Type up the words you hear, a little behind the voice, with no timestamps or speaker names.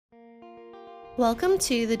Welcome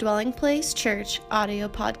to the Dwelling Place Church audio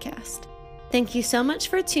podcast. Thank you so much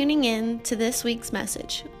for tuning in to this week's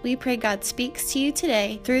message. We pray God speaks to you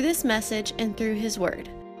today through this message and through His Word.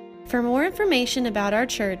 For more information about our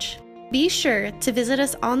church, be sure to visit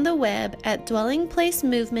us on the web at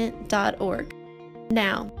dwellingplacemovement.org.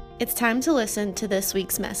 Now, it's time to listen to this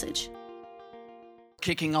week's message.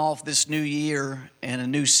 Kicking off this new year and a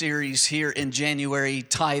new series here in January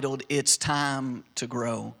titled, It's Time to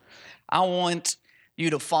Grow. I want you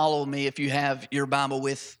to follow me, if you have your Bible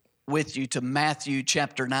with you, to Matthew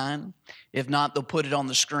chapter 9. If not, they'll put it on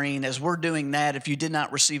the screen. As we're doing that, if you did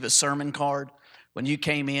not receive a sermon card when you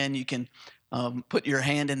came in, you can put your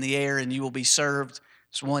hand in the air and you will be served.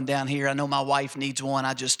 There's one down here. I know my wife needs one.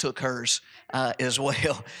 I just took hers as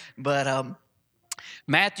well. But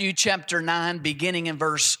Matthew chapter 9, beginning in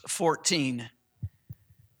verse 14.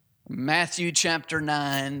 Matthew chapter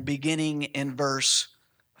 9, beginning in verse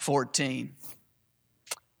 14.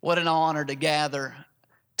 What an honor to gather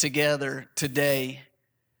together today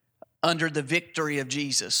under the victory of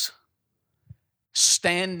Jesus,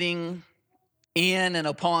 standing in and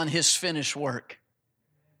upon His finished work.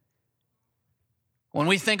 When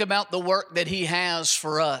we think about the work that He has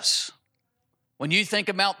for us, when you think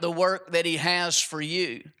about the work that He has for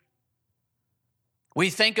you, we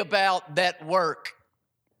think about that work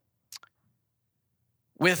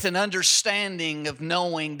with an understanding of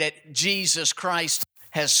knowing that Jesus Christ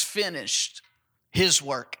has finished His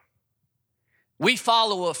work. We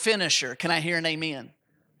follow a finisher. Can I hear an amen?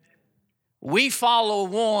 We follow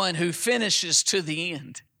one who finishes to the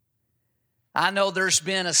end. I know there's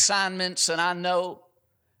been assignments and I know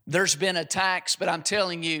there's been attacks, but I'm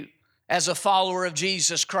telling you, as a follower of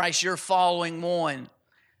Jesus Christ, you're following one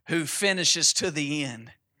who finishes to the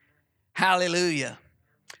end. Hallelujah.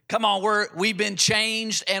 Come on, we've been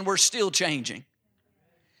changed and we're still changing.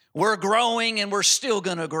 We're growing and we're still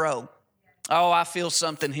going to grow. Oh, I feel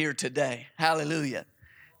something here today. Hallelujah.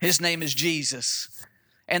 His name is Jesus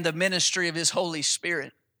and the ministry of His Holy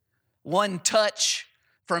Spirit. One touch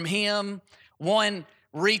from Him, one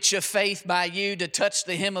reach of faith by you to touch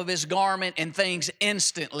the hem of His garment, and things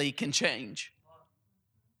instantly can change.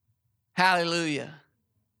 Hallelujah.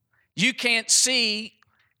 You can't see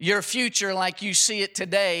your future like you see it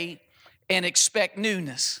today and expect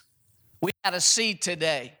newness. We got to see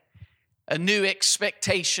today a new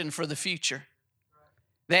expectation for the future.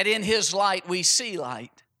 That in His light we see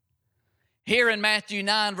light. Here in Matthew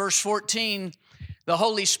 9 verse 14, the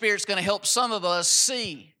Holy Spirit's going to help some of us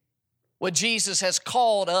see what Jesus has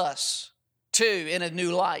called us to in a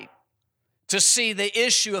new light. To see the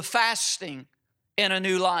issue of fasting in a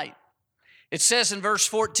new light. It says in verse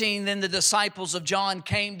 14, then the disciples of John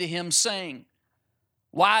came to Him saying,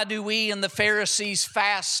 why do we and the Pharisees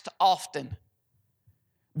fast often?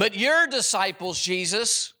 But your disciples,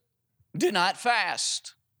 Jesus, do not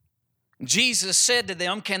fast. Jesus said to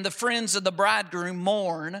them, can the friends of the bridegroom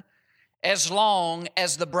mourn as long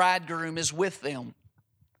as the bridegroom is with them?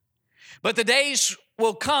 But the days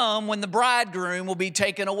will come when the bridegroom will be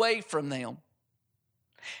taken away from them,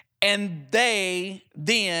 and they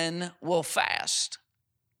then will fast.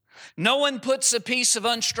 No one puts a piece of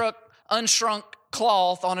unshrunk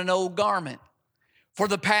cloth on an old garment, for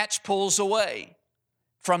the patch pulls away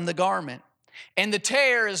from the garment, and the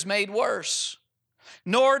tear is made worse.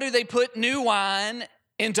 Nor do they put new wine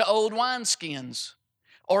into old wineskins,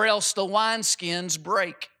 or else the wineskins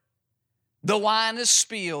break. The wine is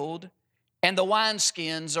spilled, and the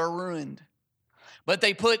wineskins are ruined. But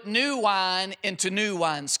they put new wine into new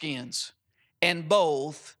wineskins, and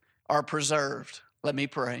both are preserved. Let me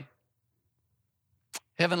pray.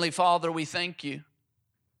 Heavenly Father, we thank You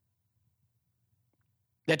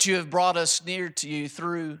that You have brought us near to You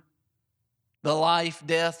through the life,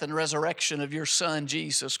 death, and resurrection of Your Son,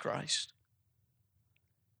 Jesus Christ.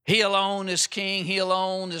 He alone is King. He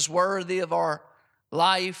alone is worthy of our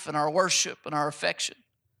life and our worship and our affection.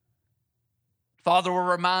 Father,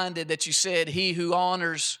 we're reminded that You said, he who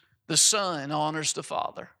honors the Son honors the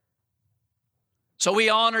Father. So we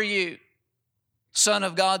honor You, Son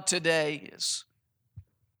of God, today as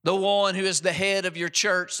the one who is the head of Your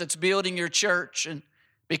church, that's building Your church. And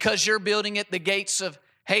because You're building it, the gates of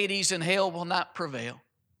Hades and hell will not prevail.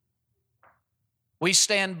 We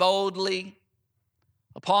stand boldly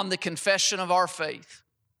upon the confession of our faith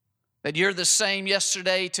that You're the same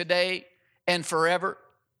yesterday, today, and forever.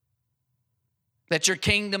 That Your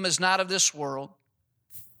kingdom is not of this world.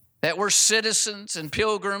 That we're citizens and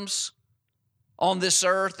pilgrims on this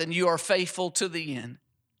earth, and You are faithful to the end.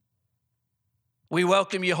 We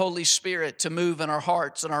welcome You, Holy Spirit, to move in our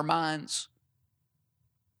hearts and our minds,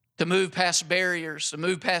 to move past barriers, to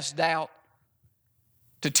move past doubt,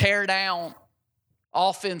 to tear down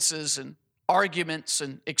offenses and arguments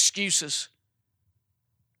and excuses,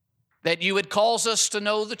 that you would cause us to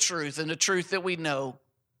know the truth, and the truth that we know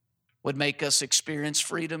would make us experience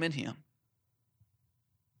freedom in Him.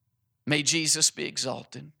 May Jesus be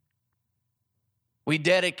exalted. We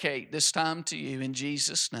dedicate this time to you in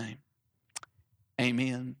Jesus' name.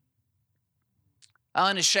 Amen. I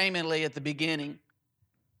unashamedly at the beginning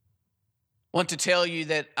want to tell you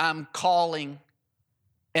that I'm calling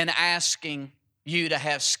and asking you to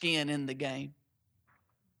have skin in the game.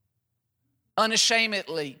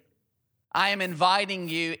 Unashamedly, I am inviting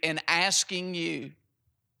you and asking you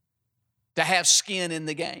to have skin in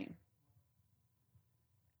the game.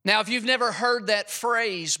 Now, if you've never heard that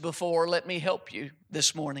phrase before, let me help you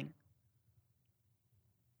this morning.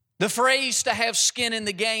 The phrase to have skin in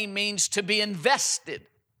the game means to be invested,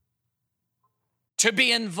 to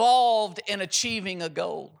be involved in achieving a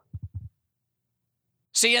goal.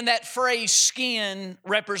 See, in that phrase, skin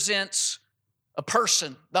represents a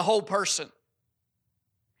person, the whole person.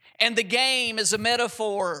 And the game is a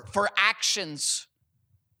metaphor for actions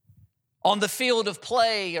on the field of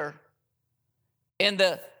play or in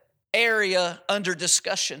the area under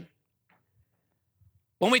discussion.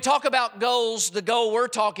 When we talk about goals, the goal we're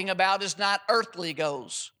talking about is not earthly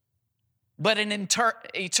goals, but an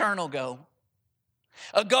eternal goal.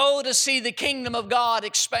 A goal to see the kingdom of God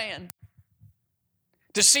expand.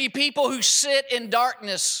 To see people who sit in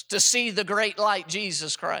darkness to see the great light,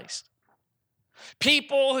 Jesus Christ.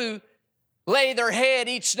 People who lay their head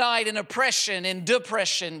each night in oppression and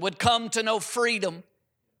depression would come to know freedom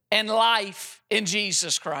and life in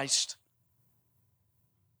Jesus Christ.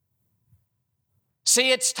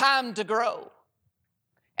 See, it's time to grow.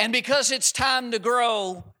 And because it's time to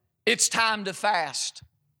grow, it's time to fast.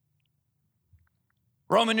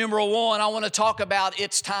 Roman numeral 1, I want to talk about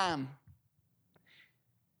it's time.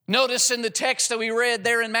 Notice in the text that we read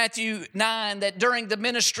there in Matthew 9 that during the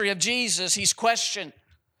ministry of Jesus, He's questioned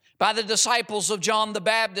by the disciples of John the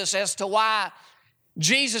Baptist as to why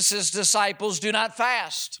Jesus' disciples do not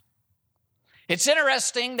fast. It's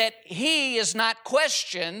interesting that He is not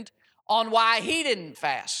questioned on why He didn't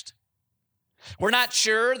fast. We're not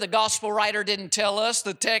sure. The gospel writer didn't tell us.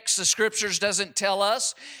 The text, the scriptures doesn't tell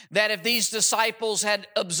us that if these disciples had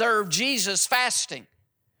observed Jesus fasting,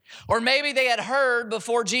 or maybe they had heard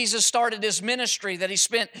before Jesus started His ministry that He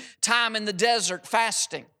spent time in the desert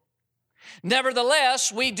fasting.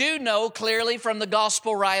 Nevertheless, we do know clearly from the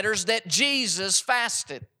gospel writers that Jesus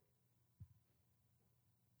fasted.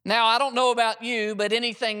 Now, I don't know about you, but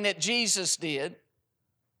anything that Jesus did,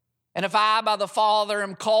 and if I, by the Father,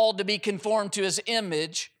 am called to be conformed to His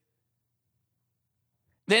image,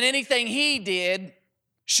 then anything He did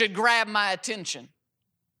should grab my attention.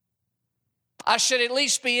 I should at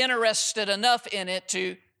least be interested enough in it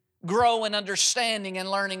to grow in understanding and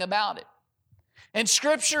learning about it. And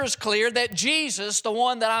Scripture is clear that Jesus, the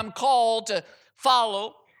one that I'm called to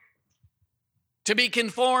follow, to be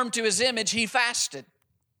conformed to His image, He fasted.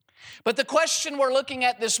 But the question we're looking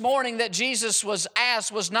at this morning that Jesus was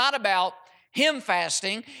asked was not about Him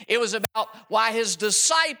fasting. It was about why His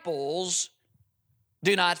disciples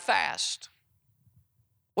do not fast.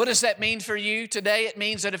 What does that mean for you today? It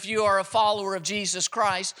means that if you are a follower of Jesus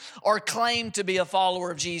Christ or claim to be a follower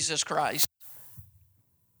of Jesus Christ,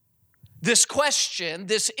 this question,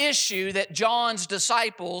 this issue that John's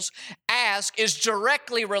disciples ask is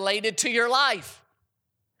directly related to your life,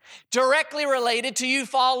 directly related to you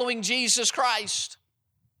following Jesus Christ.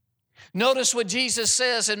 Notice what Jesus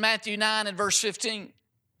says in Matthew 9 and verse 15.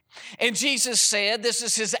 And Jesus said, this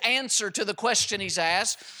is His answer to the question He's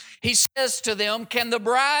asked. He says to them, can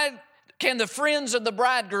the friends of the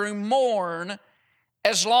bridegroom mourn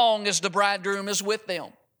as long as the bridegroom is with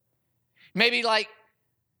them? Maybe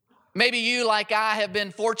you, like I, have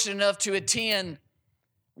been fortunate enough to attend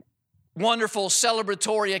wonderful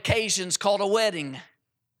celebratory occasions called a wedding.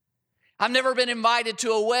 I've never been invited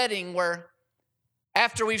to a wedding where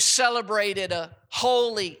after we've celebrated a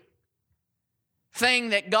holy thing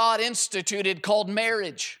that God instituted called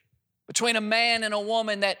marriage between a man and a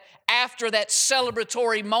woman, that after that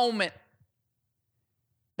celebratory moment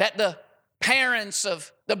that the parents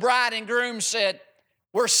of the bride and groom said,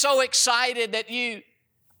 we're so excited that you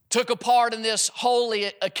took a part in this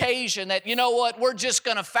holy occasion that, you know what, we're just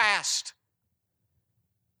going to fast.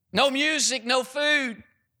 No music, no food.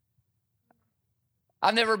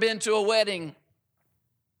 I've never been to a wedding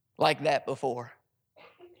like that before.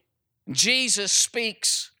 Jesus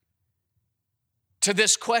speaks to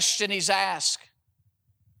this question He's asked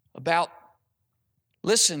about,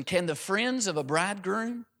 listen, can the friends of a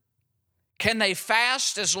bridegroom, Can they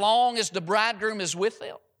fast as long as the bridegroom is with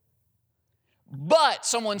them? But,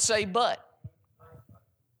 someone say but.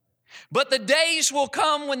 But the days will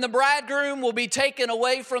come when the bridegroom will be taken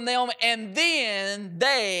away from them, and then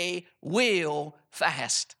they will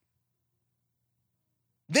fast.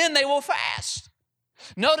 Then they will fast.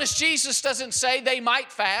 Notice Jesus doesn't say they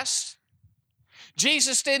might fast.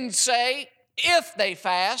 Jesus didn't say if they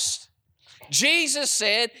fast. Jesus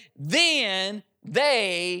said, then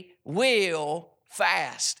they will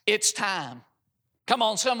fast. It's time. Come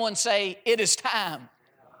on, someone say, it is time.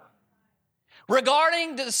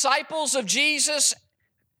 Regarding the disciples of Jesus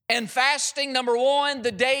and fasting, number one,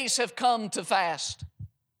 the days have come to fast.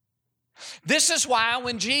 This is why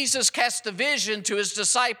when Jesus cast a vision to his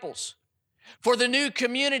disciples for the new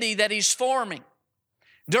community that he's forming,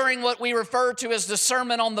 during what we refer to as the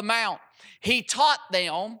Sermon on the Mount, he taught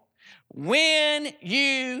them, when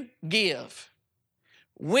you give,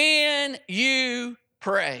 when you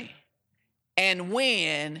pray, and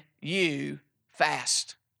when you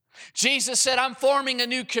fast. Jesus said, I'm forming a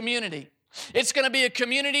new community. It's going to be a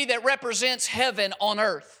community that represents heaven on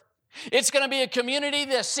earth. It's going to be a community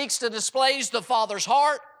that seeks to display the Father's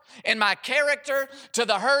heart and my character to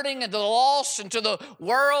the hurting and to the lost and to the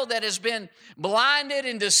world that has been blinded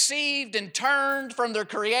and deceived and turned from their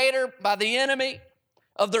Creator by the enemy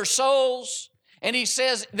of their souls. And he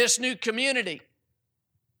says, this new community,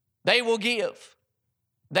 they will give,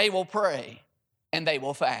 they will pray, and they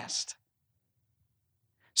will fast.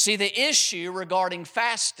 See, the issue regarding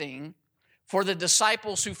fasting for the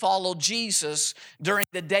disciples who followed Jesus during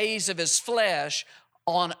the days of his flesh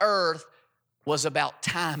on earth was about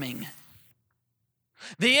timing.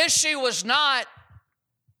 The issue was not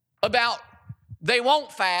about they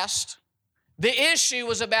won't fast. The issue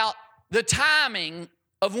was about the timing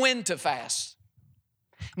of when to fast.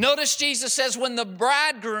 Notice Jesus says when the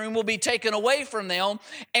bridegroom will be taken away from them,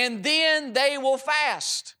 and then they will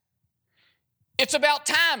fast. It's about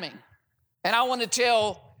timing. And I want to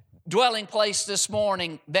tell Dwelling Place this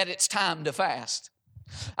morning that it's time to fast.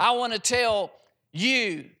 I want to tell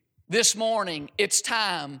you this morning it's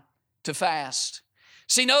time to fast.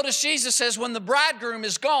 See, notice Jesus says when the bridegroom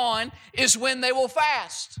is gone is when they will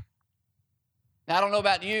fast. Now, I don't know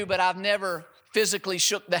about you, but I've never physically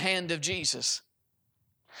shook the hand of Jesus.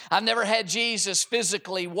 I've never had Jesus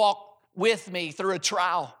physically walk with me through a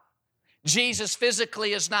trial. Jesus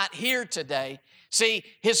physically is not here today. See,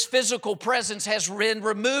 his physical presence has been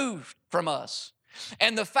removed from us.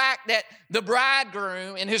 And the fact that the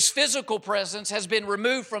bridegroom and his physical presence has been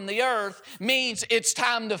removed from the earth means it's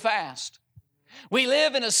time to fast. We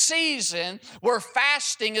live in a season where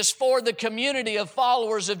fasting is for the community of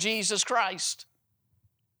followers of Jesus Christ.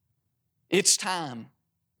 It's time.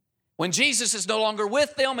 When Jesus is no longer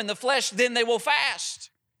with them in the flesh, then they will fast.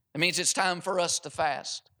 It means it's time for us to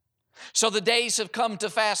fast. So the days have come to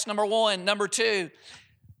fast, number one. Number two,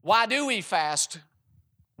 why do we fast?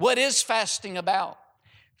 What is fasting about?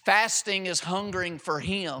 Fasting is hungering for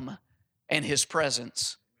Him and His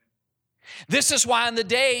presence. This is why in the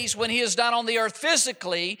days when He is not on the earth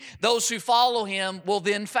physically, those who follow Him will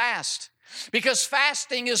then fast. Because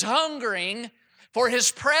fasting is hungering for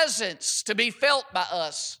His presence to be felt by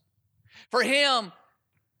us. For Him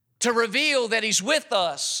to reveal that He's with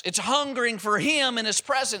us. It's hungering for Him and His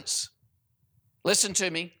presence. Listen to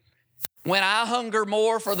me. When I hunger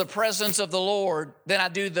more for the presence of the Lord than I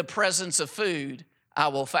do the presence of food, I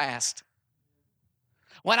will fast.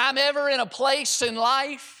 When I'm ever in a place in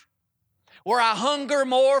life where I hunger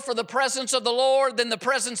more for the presence of the Lord than the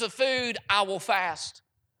presence of food, I will fast.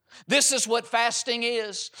 This is what fasting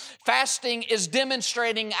is. Fasting is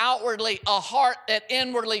demonstrating outwardly a heart that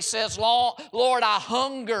inwardly says, Lord, I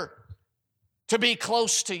hunger to be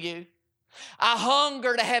close to you. I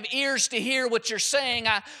hunger to have ears to hear what you're saying.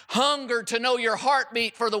 I hunger to know your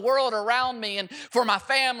heartbeat for the world around me and for my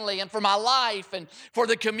family and for my life and for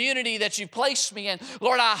the community that you've placed me in.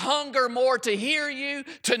 Lord, I hunger more to hear you,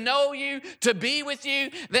 to know you, to be with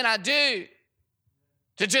you than I do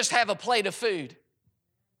to just have a plate of food.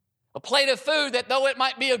 A plate of food that, though it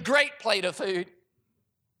might be a great plate of food,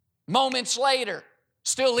 moments later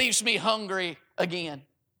still leaves me hungry again.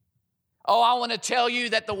 Oh, I want to tell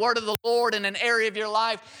you that the word of the Lord in an area of your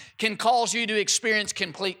life can cause you to experience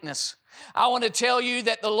completeness. I want to tell you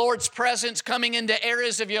that the Lord's presence coming into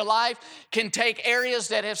areas of your life can take areas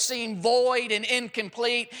that have seemed void and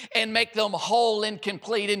incomplete and make them whole and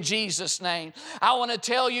complete in Jesus' name. I want to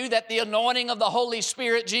tell you that the anointing of the Holy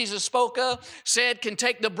Spirit Jesus spoke of, said can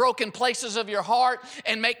take the broken places of your heart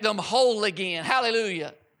and make them whole again.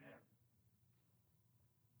 Hallelujah.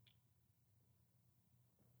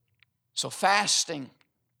 So fasting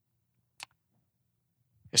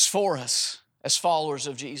is for us as followers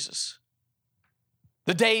of Jesus.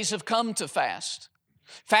 The days have come to fast.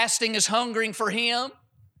 Fasting is hungering for Him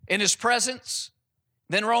in His presence.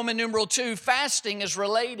 Then Roman numeral 2, fasting is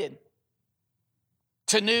related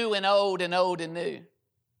to new and old and old and new.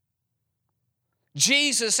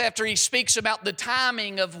 Jesus, after He speaks about the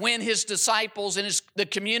timing of when His disciples and the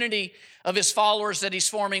community of His followers that He's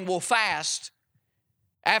forming will fast,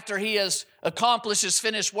 after He has accomplished His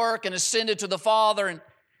finished work and ascended to the Father and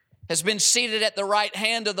has been seated at the right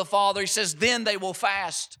hand of the Father, He says, then they will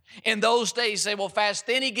fast. In those days they will fast.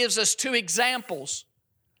 Then He gives us 2 examples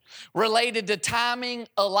related to timing,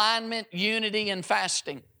 alignment, unity, and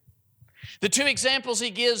fasting. The 2 examples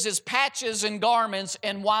He gives is patches and garments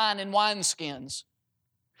and wine and wineskins.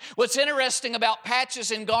 What's interesting about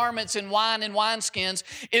patches and garments and wine and wineskins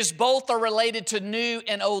is both are related to new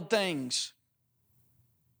and old things.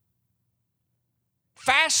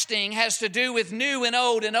 Fasting has to do with new and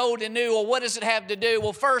old and old and new. Well, what does it have to do?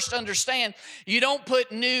 Well, first understand, you don't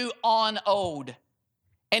put new on old,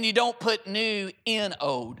 and you don't put new in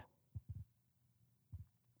old.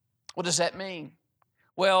 What does that mean?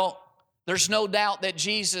 Well, there's no doubt that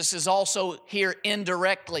Jesus is also here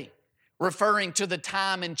indirectly referring to the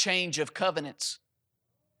time and change of covenants.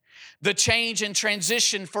 The change and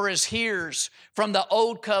transition for His hearers from the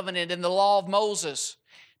old covenant and the law of Moses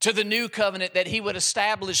to the new covenant that He would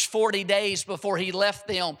establish 40 days before He left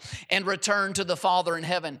them and returned to the Father in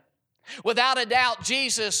heaven. Without a doubt,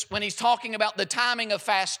 Jesus, when He's talking about the timing of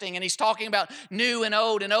fasting and He's talking about new and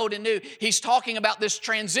old and new, He's talking about this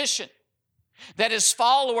transition. That His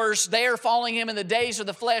followers, they are following Him in the days of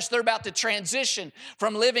the flesh. They're about to transition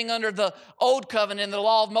from living under the old covenant and the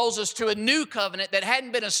law of Moses to a new covenant that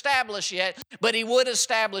hadn't been established yet, but He would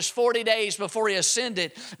establish 40 days before He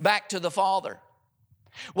ascended back to the Father.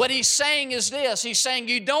 What He's saying is this. He's saying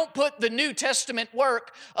you don't put the New Testament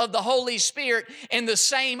work of the Holy Spirit in the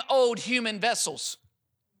same old human vessels.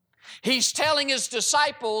 He's telling His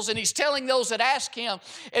disciples and He's telling those that ask Him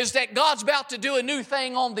is that God's about to do a new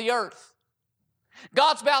thing on the earth.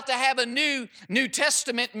 God's about to have a New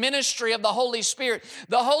Testament ministry of the Holy Spirit.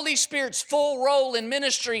 The Holy Spirit's full role in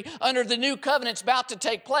ministry under the new covenant's about to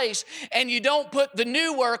take place, and you don't put the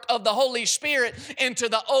new work of the Holy Spirit into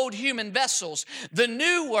the old human vessels. The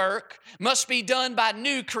new work must be done by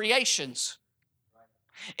new creations.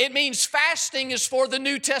 It means fasting is for the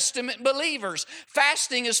New Testament believers.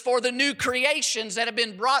 Fasting is for the new creations that have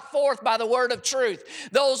been brought forth by the word of truth.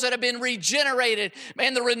 Those that have been regenerated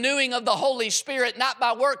and the renewing of the Holy Spirit, not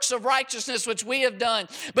by works of righteousness which we have done,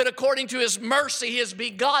 but according to His mercy He has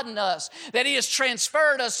begotten us, that He has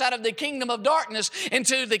transferred us out of the kingdom of darkness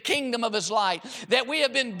into the kingdom of His light, that we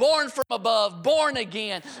have been born from above, born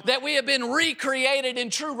again, that we have been recreated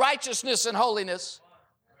in true righteousness and holiness.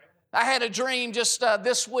 I had a dream just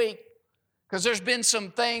this week, because there's been some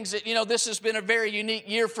things that, this has been a very unique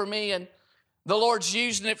year for me, and the Lord's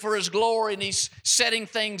using it for His glory, and He's setting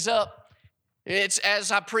things up. It's, as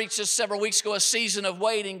I preached this several weeks ago, a season of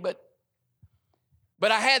waiting, but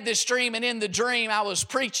I had this dream, and in the dream I was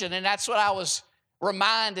preaching, and that's what I was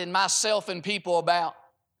reminding myself and people about.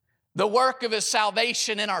 The work of His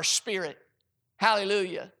salvation in our spirit.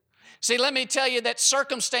 Hallelujah. See, let me tell you that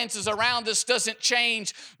circumstances around us doesn't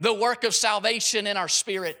change the work of salvation in our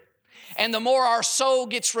spirit. And the more our soul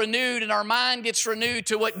gets renewed and our mind gets renewed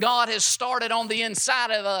to what God has started on the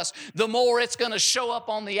inside of us, the more it's going to show up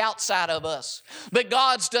on the outside of us. But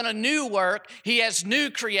God's done a new work. He has new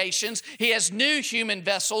creations. He has new human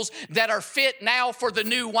vessels that are fit now for the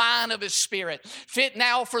new wine of His Spirit, fit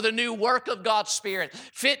now for the new work of God's Spirit,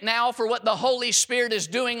 fit now for what the Holy Spirit is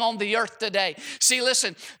doing on the earth today. See,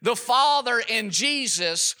 listen, the Father and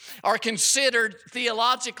Jesus are considered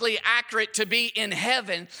theologically accurate to be in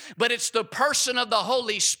heaven, but it's the person of the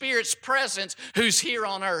Holy Spirit's presence who's here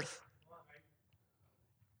on earth.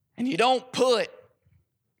 And you don't put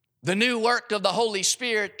the new work of the Holy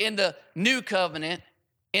Spirit in the new covenant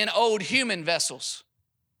in old human vessels.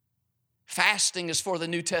 Fasting is for the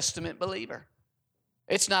New Testament believer.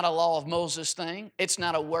 It's not a law of Moses thing. It's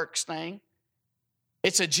not a works thing.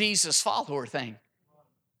 It's a Jesus follower thing.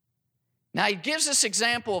 Now, He gives this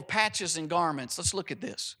example of patches and garments. Let's look at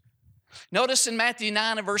this. Notice in Matthew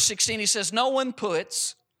 9 and verse 16, He says, no one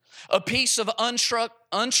puts a piece of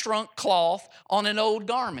unshrunk cloth on an old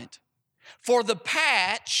garment, for the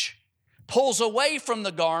patch pulls away from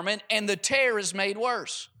the garment and the tear is made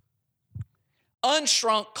worse.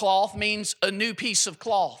 Unshrunk cloth means a new piece of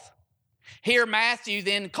cloth. Here Matthew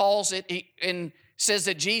then calls it and says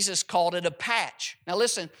that Jesus called it a patch. Now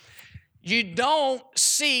listen, you don't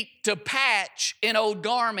seek to patch an old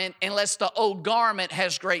garment unless the old garment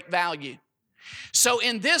has great value. So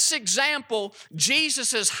in this example,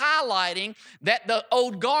 Jesus is highlighting that the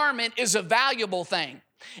old garment is a valuable thing.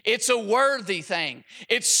 It's a worthy thing.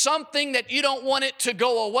 It's something that you don't want it to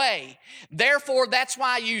go away. Therefore, that's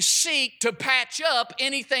why you seek to patch up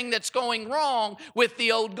anything that's going wrong with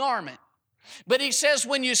the old garment. But he says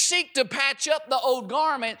when you seek to patch up the old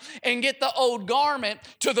garment and get the old garment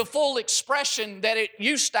to the full expression that it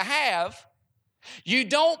used to have, you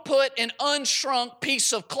don't put an unshrunk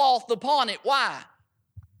piece of cloth upon it. Why?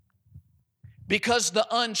 Because the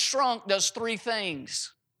unshrunk does three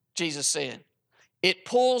things, Jesus said. It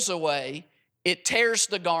pulls away, it tears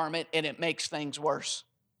the garment, and it makes things worse.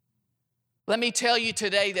 Let me tell you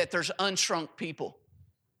today that there's unshrunk people.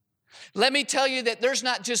 Let me tell you that there's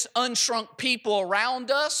not just unshrunk people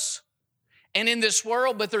around us and in this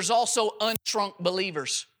world, but there's also unshrunk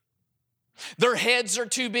believers. Their heads are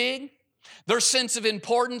too big. Their sense of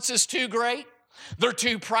importance is too great. They're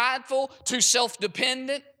too prideful, too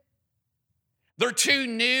self-dependent. They're too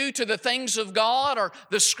new to the things of God or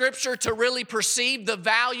the Scripture to really perceive the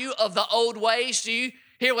value of the old ways. Do you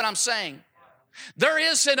hear what I'm saying? There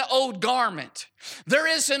is an old garment. There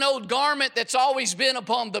is an old garment that's always been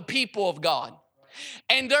upon the people of God.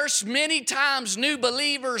 And there's many times new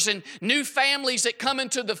believers and new families that come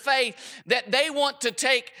into the faith that they want to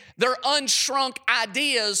take their unshrunk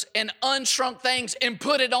ideas and unshrunk things and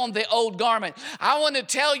put it on the old garment. I want to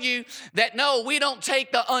tell you that no, we don't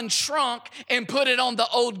take the unshrunk and put it on the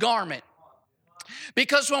old garment.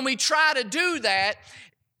 Because when we try to do that,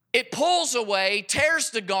 it pulls away, tears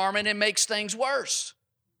the garment, and makes things worse.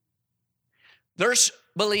 There's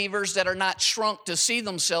believers that are not shrunk to see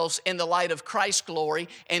themselves in the light of Christ's glory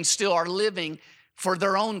and still are living for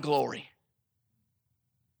their own glory.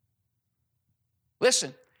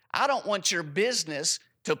 Listen, I don't want your business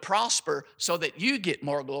to prosper so that you get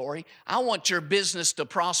more glory. I want your business to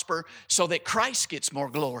prosper so that Christ gets more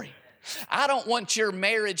glory. I don't want your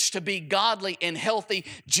marriage to be godly and healthy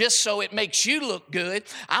just so it makes you look good.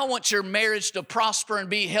 I want your marriage to prosper and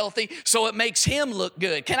be healthy so it makes him look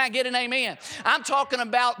good. Can I get an amen? I'm talking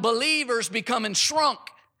about believers becoming shrunk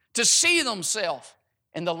to see themselves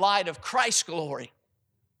in the light of Christ's glory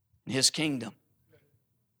and his kingdom.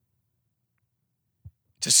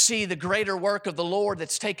 To see the greater work of the Lord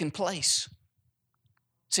that's taken place.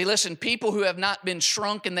 See, listen, people who have not been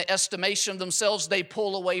shrunk in the estimation of themselves, they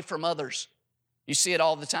pull away from others. You see it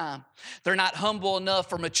all the time. They're not humble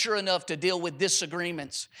enough or mature enough to deal with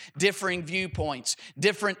disagreements, differing viewpoints,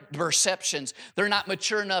 different perceptions. They're not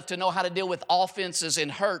mature enough to know how to deal with offenses and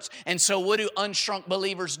hurts. And so what do unshrunk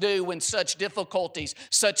believers do when such difficulties,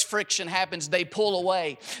 such friction happens? They pull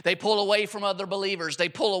away. They pull away from other believers. They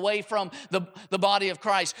pull away from the body of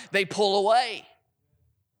Christ. They pull away.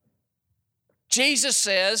 Jesus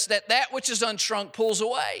says that which is unshrunk pulls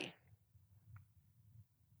away.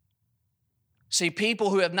 See, people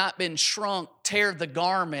who have not been shrunk tear the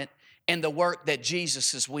garment and the work that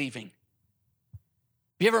Jesus is weaving.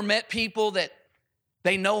 You ever met people that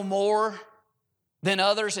they know more than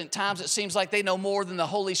others? And at times it seems like they know more than the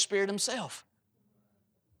Holy Spirit himself.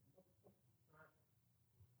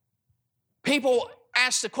 People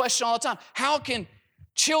ask the question all the time, how can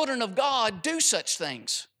children of God do such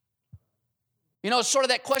things? You know, it's sort of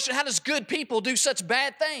that question, how does good people do such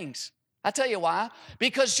bad things? I tell you why.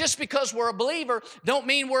 Because just because we're a believer don't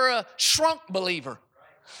mean we're a shrunk believer.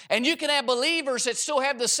 And you can have believers that still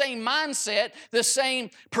have the same mindset, the same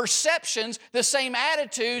perceptions, the same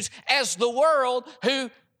attitudes as the world who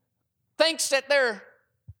thinks that they're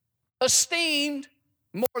esteemed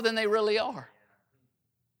more than they really are.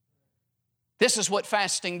 This is what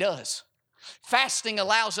fasting does. Fasting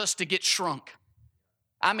allows us to get shrunk.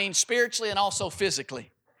 I mean spiritually and also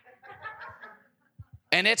physically.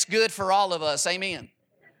 And it's good for all of us. Amen.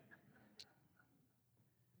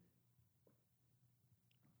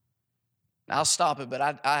 I'll stop it,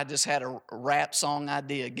 but I just had a rap song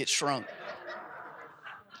idea, Get Shrunk.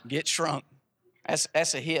 Get Shrunk.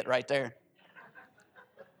 That's a hit right there.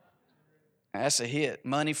 That's a hit.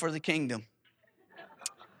 Money for the kingdom.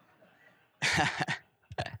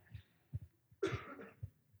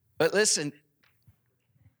 But listen,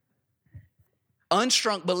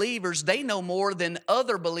 unshrunk believers, they know more than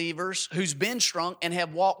other believers who's been shrunk and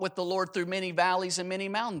have walked with the Lord through many valleys and many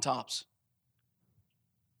mountaintops.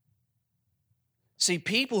 See,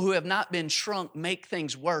 people who have not been shrunk make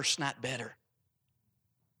things worse, not better.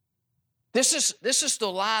 This is the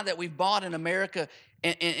lie that we've bought in America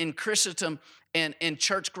in Christendom and in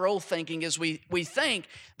church growth thinking is we think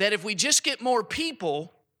that if we just get more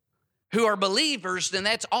people who are believers, then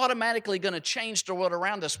that's automatically going to change the world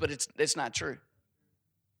around us, but it's not true.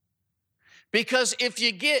 Because if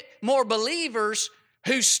you get more believers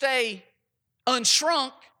who stay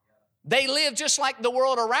unshrunk, they live just like the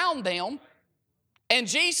world around them. And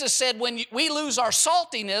Jesus said when we lose our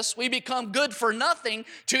saltiness, we become good for nothing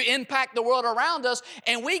to impact the world around us,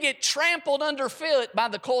 and we get trampled underfoot by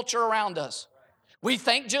the culture around us. We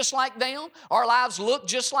think just like them. Our lives look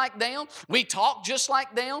just like them. We talk just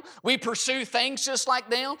like them. We pursue things just like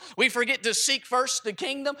them. We forget to seek first the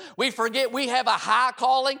kingdom. We forget we have a high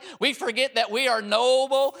calling. We forget that we are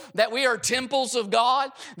noble, that we are temples of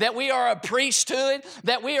God, that we are a priesthood,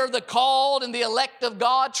 that we are the called and the elect of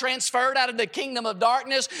God, transferred out of the kingdom of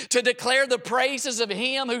darkness to declare the praises of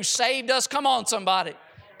Him who saved us. Come on, somebody.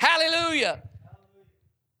 Hallelujah.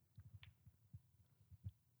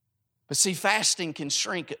 But see, fasting can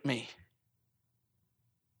shrink at me.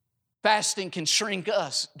 Fasting can shrink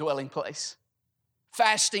us, Dwelling Place.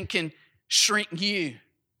 Fasting can shrink you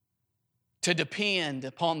to depend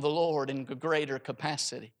upon the Lord in a greater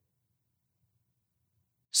capacity.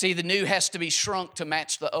 See, the new has to be shrunk to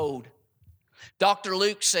match the old. Dr.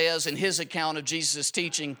 Luke says in his account of Jesus'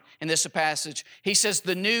 teaching in this passage, he says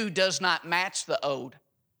the new does not match the old.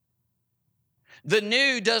 The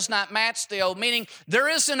new does not match the old, meaning there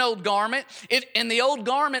is an old garment, and the old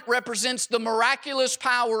garment represents the miraculous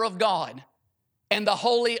power of God and the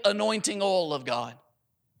holy anointing oil of God.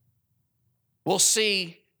 We'll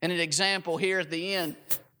see in an example here at the end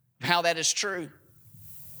how that is true.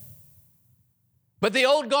 But the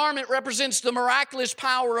old garment represents the miraculous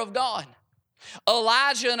power of God.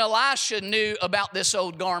 Elijah and Elisha knew about this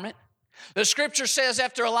old garment. The scripture says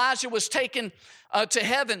after Elijah was taken to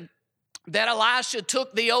heaven, that Elisha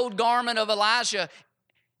took the old garment of Elijah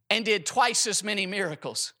and did twice as many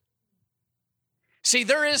miracles. See,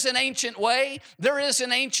 there is an ancient way, there is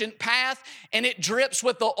an ancient path, and it drips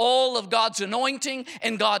with the oil of God's anointing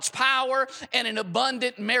and God's power and in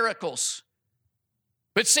abundant miracles.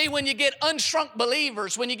 But see, when you get unshrunk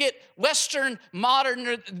believers, when you get Western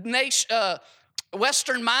mindsets,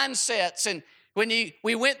 and when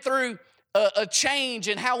we went through a change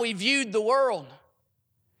in how we viewed the world,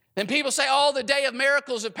 then people say, oh, the day of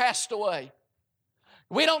miracles have passed away.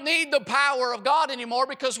 We don't need the power of God anymore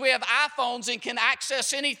because we have iPhones and can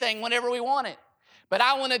access anything whenever we want it. But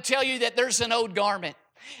I want to tell you that there's an old garment.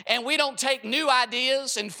 And we don't take new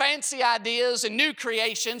ideas and fancy ideas and new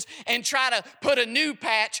creations and try to put a new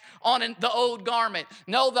patch on the old garment.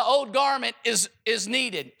 No, the old garment is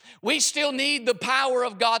needed. We still need the power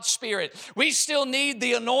of God's Spirit. We still need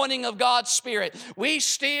the anointing of God's Spirit. We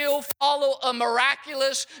still follow a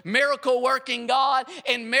miraculous, miracle-working God,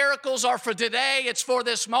 and miracles are for today. It's for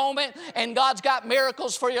this moment, and God's got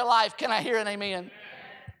miracles for your life. Can I hear an amen?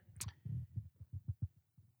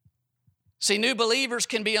 See, new believers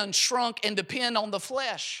can be unshrunk and depend on the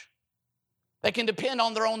flesh. They can depend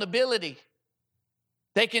on their own ability.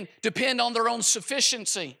 They can depend on their own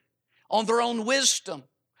sufficiency, on their own wisdom,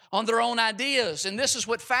 on their own ideas. And this is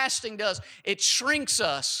what fasting does. It shrinks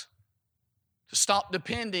us to stop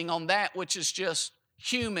depending on that which is just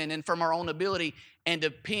human and from our own ability and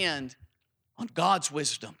depend on God's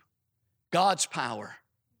wisdom, God's power,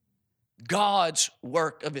 God's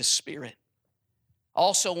work of His Spirit.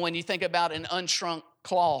 Also, when you think about an unshrunk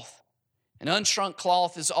cloth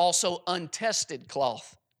is also untested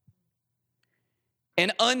cloth.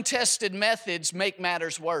 And untested methods make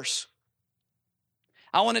matters worse.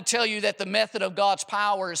 I want to tell you that the method of God's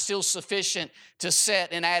power is still sufficient to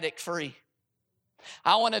set an addict free.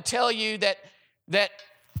 I want to tell you that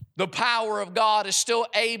the power of God is still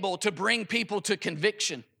able to bring people to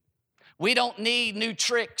conviction. We don't need new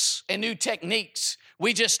tricks and new techniques.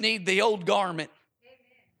 We just need the old garment.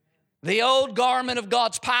 The old garment of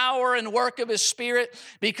God's power and work of His Spirit,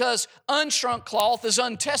 because unshrunk cloth is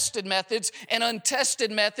untested methods, and untested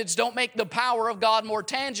methods don't make the power of God more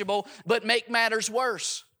tangible, but make matters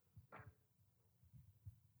worse.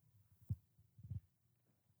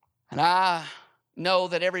 And I know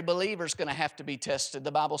that every believer is going to have to be tested.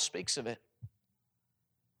 The Bible speaks of it.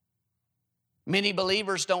 Many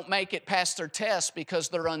believers don't make it past their test because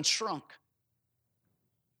they're unshrunk.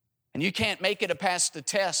 And you can't make it past the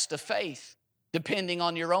test of faith, depending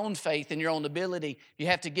on your own faith and your own ability. You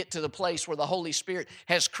have to get to the place where the Holy Spirit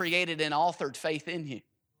has created and authored faith in you.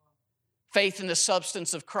 Faith in the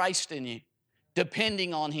substance of Christ in you,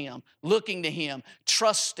 depending on Him, looking to Him,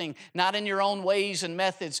 trusting, not in your own ways and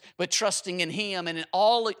methods, but trusting in Him and in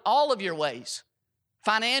all of your ways,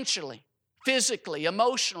 financially, physically,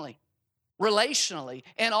 emotionally, relationally.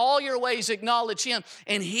 In all your ways, acknowledge Him,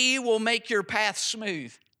 and He will make your path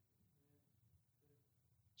smooth.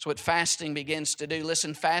 That's what fasting begins to do.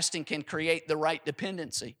 Listen, fasting can create the right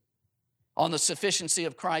dependency. on the sufficiency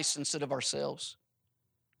of Christ instead of ourselves.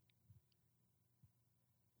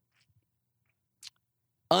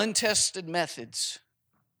 Untested methods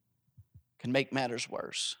can make matters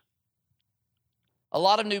worse. A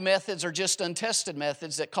lot of new methods are just untested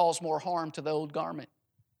methods that cause more harm to the old garment.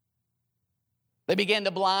 They began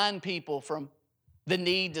to blind people from the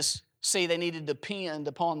need to see they needed to depend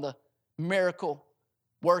upon the miracle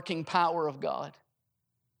working power of God.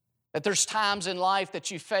 That there's times in life that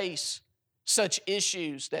you face such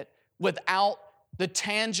issues that without the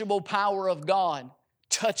tangible power of God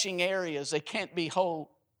touching areas, they can't be whole.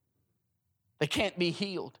 They can't be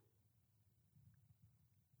healed.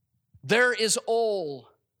 There is oil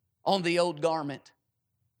on the old garment.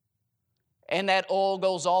 And that oil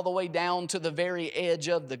goes all the way down to the very edge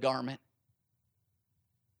of the garment.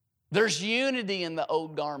 There's unity in the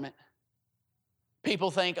old garment. People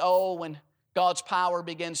think, oh, when God's power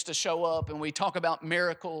begins to show up and we talk about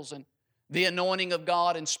miracles and the anointing of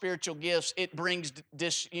God and spiritual gifts, it brings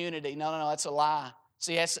disunity. No, that's a lie.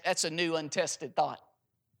 See, that's a new untested thought.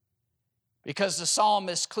 Because the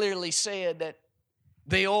psalmist clearly said that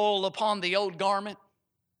the oil upon the old garment,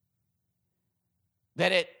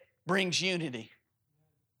 that it brings unity.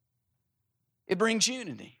 It brings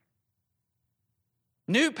unity.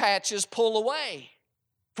 New patches pull away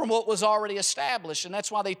from what was already established, and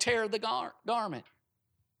that's why they tear the garment.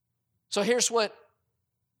 So here's what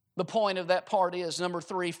the point of that part is. Number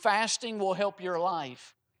 3, fasting will help your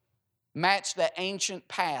life match the ancient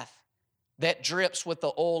path that drips with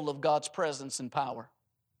the oil of God's presence and power.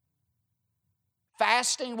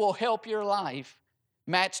 Fasting will help your life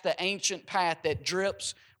match the ancient path that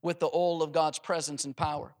drips with the oil of God's presence and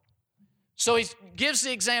power. So he gives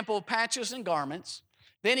the example of patches and garments.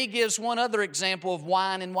 Then he gives one other example of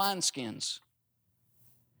wine and wineskins.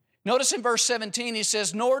 Notice in verse 17 he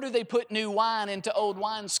says, nor do they put new wine into old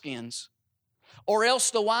wineskins, or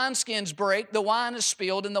else the wineskins break, the wine is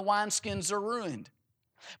spilled, and the wineskins are ruined.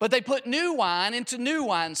 But they put new wine into new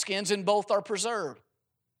wineskins, and both are preserved.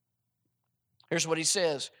 Here's what he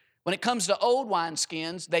says. When it comes to old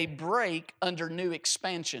wineskins, they break under new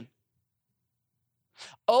expansion.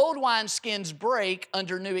 Old wineskins break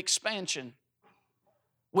under new expansion,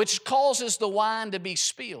 which causes the wine to be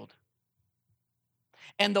spilled.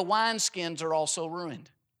 And the wineskins are also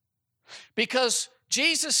ruined. Because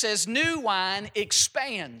Jesus says new wine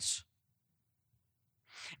expands.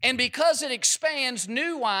 And because it expands,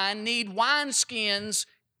 new wine need wineskins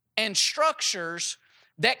and structures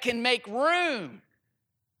that can make room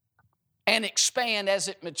and expand as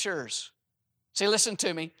it matures. See, listen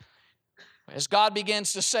to me. As God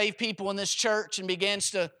begins to save people in this church and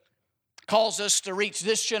begins to cause us to reach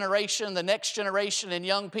this generation, the next generation, and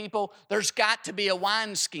young people, there's got to be a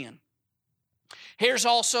wineskin. Here's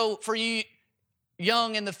also for you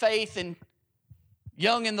young in the faith and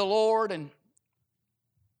young in the Lord and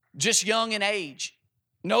just young in age.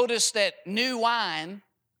 Notice that new wine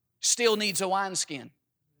still needs a wineskin.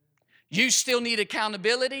 You still need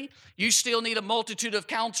accountability. You still need a multitude of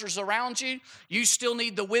counselors around you. You still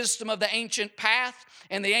need the wisdom of the ancient path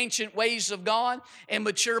and the ancient ways of God and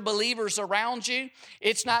mature believers around you.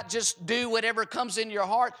 It's not just do whatever comes in your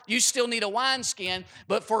heart. You still need a wineskin.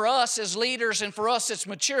 But for us as leaders and for us as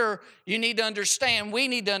mature, you need to understand, we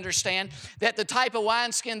need to understand that the type of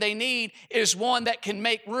wineskin they need is one that can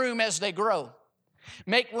make room as they grow,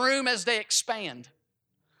 make room as they expand.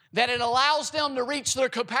 That it allows them to reach their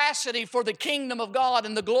capacity for the kingdom of God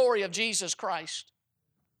and the glory of Jesus Christ.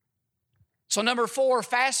 So number 4,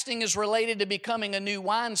 fasting is related to becoming a new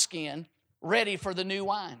wineskin ready for the new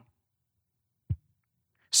wine.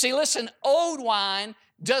 See, listen, old wine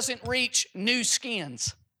doesn't reach new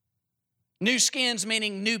skins. New skins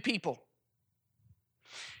meaning new people.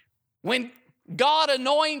 When God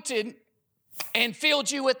anointed and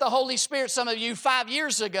filled you with the Holy Spirit, some of you 5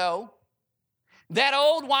 years ago, that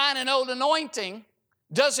old wine and old anointing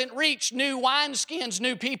doesn't reach new wineskins,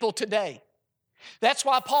 new people today. That's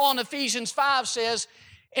why Paul in Ephesians 5 says,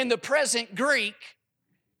 in the present Greek,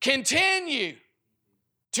 continue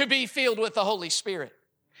to be filled with the Holy Spirit.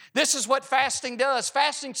 This is what fasting does.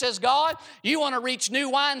 Fasting says, God, you want to reach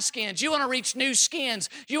new wineskins. You want to reach new skins.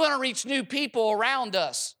 You want to reach new people around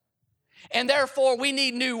us. And therefore, we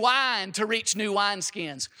need new wine to reach new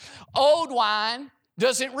wineskins. Old wine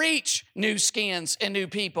doesn't reach new skins and new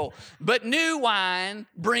people. But new wine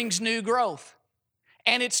brings new growth.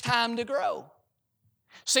 And it's time to grow.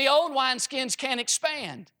 See, old wineskins can't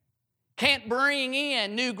expand, can't bring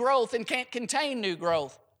in new growth, and can't contain new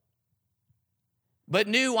growth. But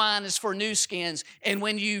new wine is for new skins. And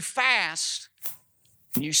when you fast,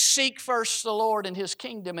 and you seek first the Lord and His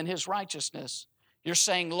kingdom and His righteousness, You're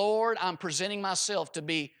saying, Lord, I'm presenting myself to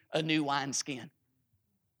be a new wineskin.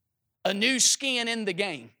 A new skin in the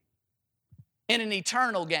game, in an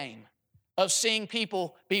eternal game of seeing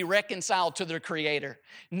people be reconciled to their Creator.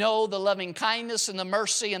 Know the loving kindness and the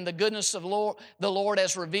mercy and the goodness of the Lord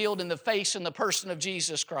as revealed in the face and the person of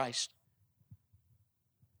Jesus Christ.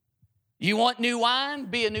 You want new wine?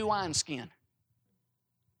 Be a new wineskin.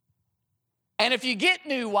 And if you get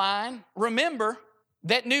new wine, remember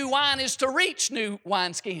that new wine is to reach new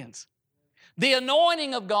wineskins. The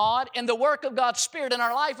anointing of God and the work of God's Spirit in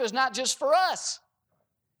our life is not just for us.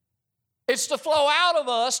 It's to flow out of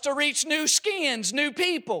us to reach new skins, new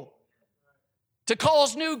people, to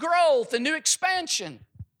cause new growth and new expansion.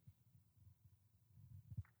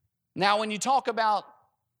 Now, when you talk about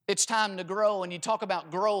it's time to grow, and you talk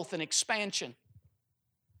about growth and expansion,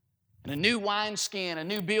 and a new wineskin, a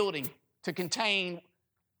new building to contain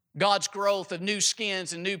God's growth of new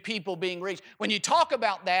skins and new people being reached. When you talk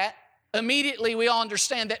about that, immediately we all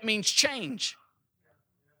understand that means change.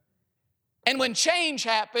 And when change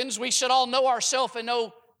happens, we should all know ourselves and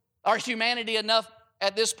know our humanity enough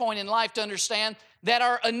at this point in life to understand that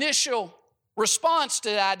our initial response to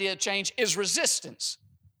the idea of change is resistance.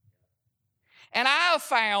 And I have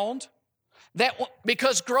found that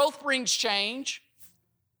because growth brings change,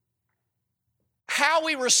 how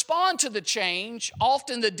we respond to the change,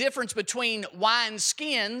 often the difference between wine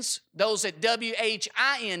skins, those at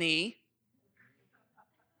W-H-I-N-E,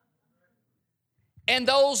 and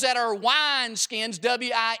those that are wine skins,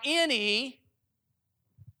 W-I-N-E,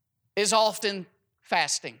 is often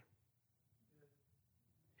fasting.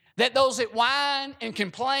 That those that whine and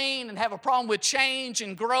complain and have a problem with change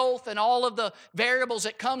and growth and all of the variables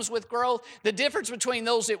that comes with growth, the difference between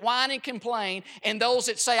those that whine and complain and those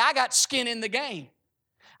that say, I got skin in the game.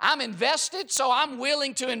 I'm invested, so I'm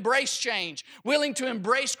willing to embrace change, willing to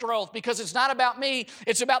embrace growth, because it's not about me,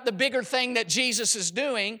 it's about the bigger thing that Jesus is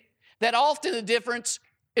doing, that often the difference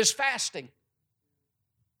is fasting.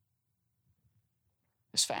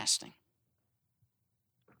 It's fasting.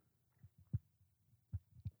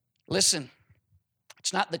 Listen,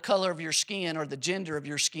 it's not the color of your skin or the gender of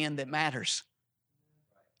your skin that matters.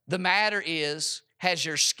 The matter is, has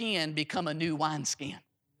your skin become a new wineskin?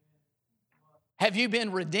 Have you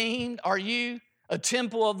been redeemed? Are you a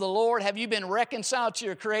temple of the Lord? Have you been reconciled to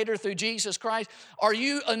your Creator through Jesus Christ? Are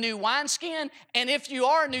you a new wineskin? And if you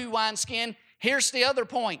are a new wineskin, here's the other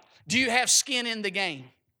point. Do you have skin in the game?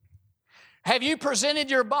 Have you presented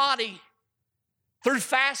your body through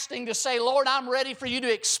fasting to say, Lord, I'm ready for you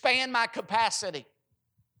to expand my capacity,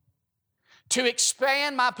 to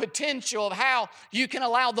expand my potential of how you can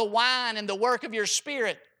allow the wine and the work of your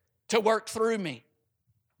Spirit to work through me?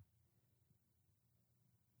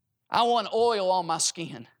 I want oil on my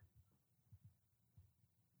skin.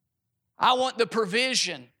 I want the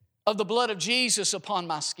provision of the blood of Jesus upon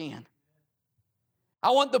my skin.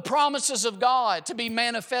 I want the promises of God to be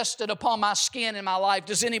manifested upon my skin in my life.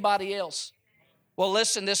 Does anybody else? Well,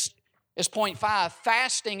 listen, this is point 5.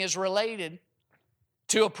 Fasting is related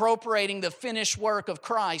to appropriating the finished work of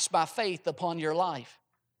Christ by faith upon your life.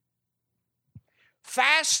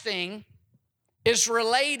 Fasting is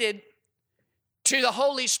related to the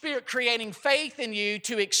Holy Spirit creating faith in you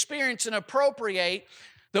to experience and appropriate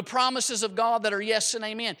the promises of God that are yes and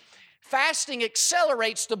amen. Fasting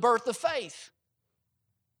accelerates the birth of faith.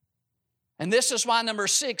 And this is why number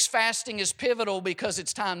 6, fasting is pivotal, because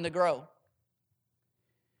it's time to grow.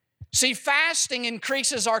 See, fasting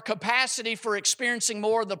increases our capacity for experiencing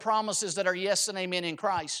more of the promises that are yes and amen in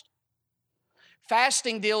Christ.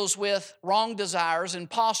 Fasting deals with wrong desires and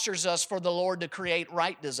postures us for the Lord to create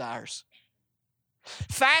right desires.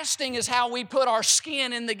 Fasting is how we put our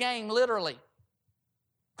skin in the game, literally,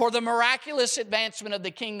 for the miraculous advancement of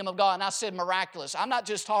the kingdom of God. And I said miraculous. I'm not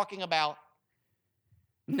just talking about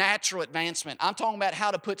natural advancement. I'm talking about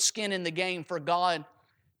how to put skin in the game for God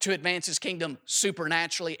to advance His kingdom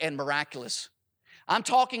supernaturally and miraculous. I'm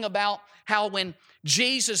talking about how when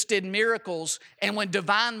Jesus did miracles and when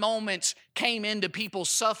divine moments came into people's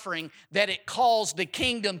suffering, that it caused the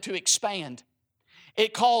kingdom to expand.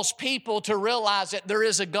 It calls people to realize that there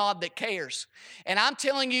is a God that cares. And I'm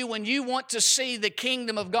telling you, when you want to see the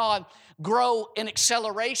kingdom of God grow in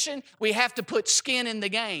acceleration, we have to put skin in the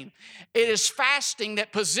game. It is fasting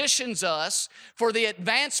that positions us for the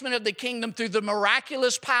advancement of the kingdom through the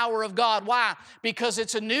miraculous power of God. Why? Because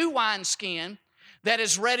it's a new wineskin that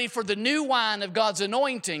is ready for the new wine of God's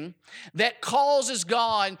anointing that causes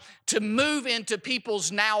God to move into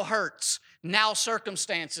people's now hurts, now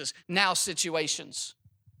circumstances, now situations.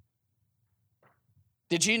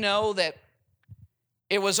 Did you know that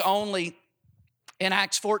it was only in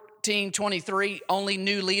Acts 14:23, only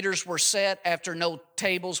new leaders were set after no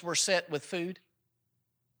tables were set with food?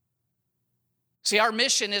 See, our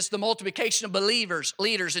mission is the multiplication of believers,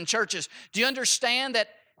 leaders in churches. Do you understand that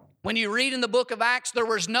when you read in the book of Acts, there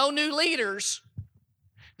was no new leaders?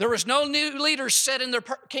 There was no new leaders set in their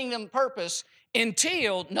kingdom purpose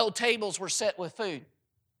until no tables were set with food.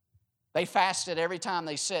 They fasted every time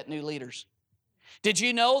they set new leaders. Did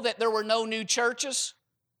you know that there were no new churches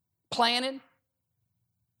planted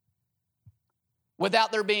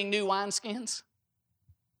without there being new wineskins?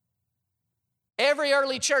 Every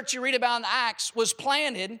early church you read about in Acts was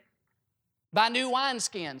planted by new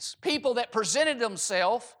wineskins, people that presented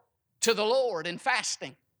themselves to the Lord in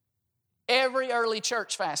fasting. Every early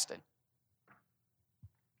church fasted.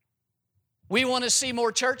 We want to see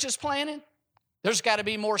more churches planted. There's got to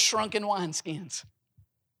be more shrunken wineskins,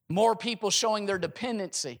 more people showing their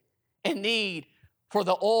dependency and need for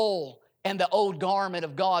the oil and the old garment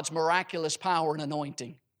of God's miraculous power and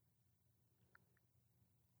anointing.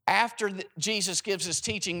 After Jesus gives his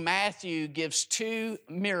teaching, Matthew gives two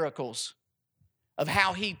miracles of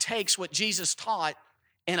how he takes what Jesus taught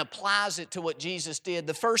and applies it to what Jesus did.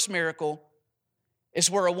 The first miracle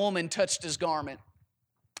is where a woman touched his garment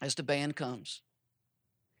as the band comes.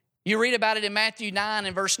 You read about it in Matthew 9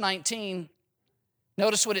 and verse 19.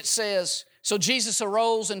 Notice what it says. So Jesus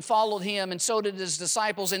arose and followed him, and so did his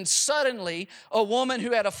disciples. And suddenly, a woman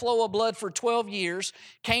who had a flow of blood for 12 years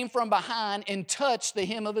came from behind and touched the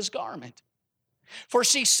hem of his garment. For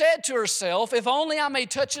she said to herself, if only I may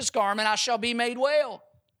touch his garment, I shall be made well.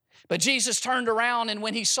 But Jesus turned around, and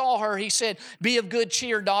when he saw her, he said, be of good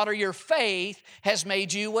cheer, daughter, your faith has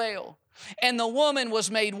made you well. And the woman was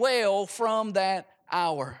made well from that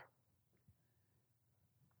hour.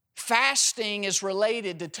 Fasting is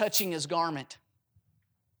related to touching his garment.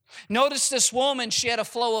 Notice this woman, she had a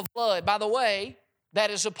flow of blood. By the way, that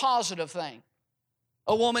is a positive thing.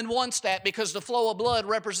 A woman wants that because the flow of blood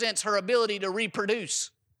represents her ability to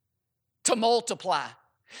reproduce, to multiply.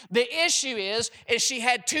 The issue is she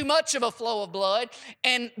had too much of a flow of blood,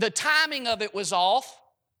 and the timing of it was off,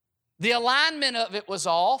 the alignment of it was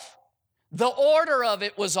off, the order of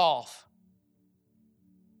it was off.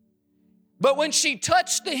 But when she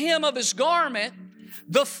touched the hem of his garment,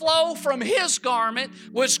 the flow from his garment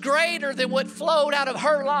was greater than what flowed out of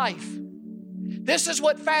her life. This is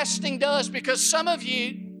what fasting does, because some of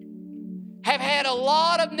you have had a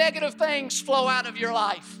lot of negative things flow out of your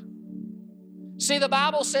life. See, the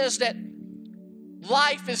Bible says that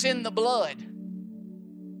life is in the blood.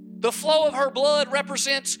 The flow of her blood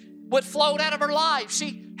represents what flowed out of her life.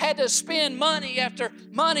 She had to spend money after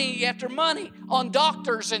money after money on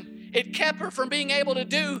doctors, and it kept her from being able to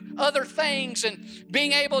do other things and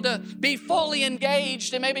being able to be fully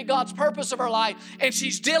engaged in maybe God's purpose of her life. And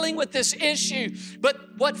she's dealing with this issue. But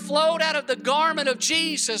what flowed out of the garment of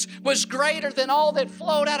Jesus was greater than all that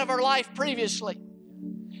flowed out of her life previously.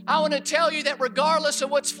 I want to tell you that regardless of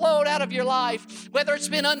what's flowed out of your life, whether it's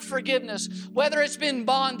been unforgiveness, whether it's been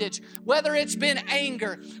bondage, whether it's been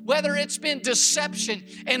anger, whether it's been deception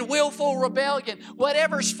and willful rebellion,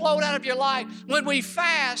 whatever's flowed out of your life, when we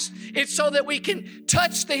fast, it's so that we can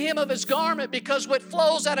touch the hem of his garment, because what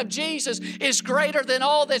flows out of Jesus is greater than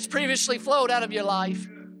all that's previously flowed out of your life.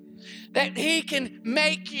 That he can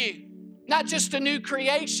make you not just a new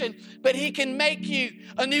creation, but he can make you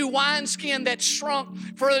a new wineskin that's shrunk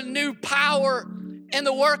for the new power and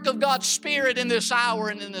the work of God's Spirit in this hour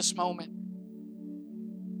and in this moment.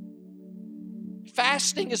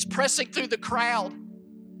 Fasting is pressing through the crowd,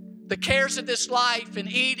 the cares of this life and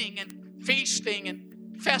eating and feasting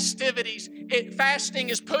and festivities. Fasting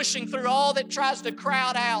is pushing through all that tries to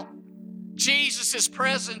crowd out Jesus'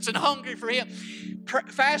 presence and hungry for him.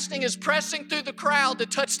 Fasting is pressing through the crowd to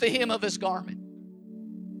touch the hem of his garment.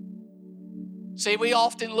 See, we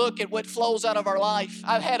often look at what flows out of our life.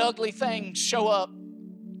 I've had ugly things show up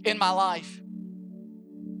in my life.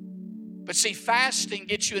 But see, fasting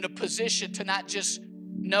gets you in a position to not just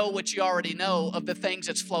know what you already know of the things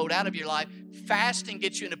that's flowed out of your life. Fasting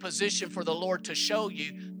gets you in a position for the Lord to show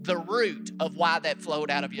you the root of why that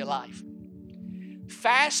flowed out of your life.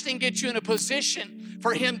 Fasting gets you in a position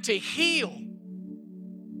for him to heal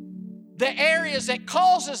the areas that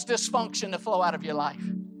causes dysfunction to flow out of your life.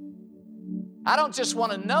 I don't just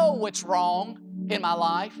want to know what's wrong in my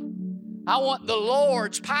life. I want the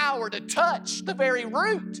Lord's power to touch the very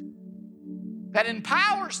root that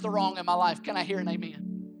empowers the wrong in my life. Can I hear an amen?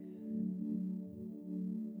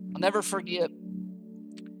 I'll never forget,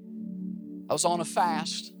 I was on a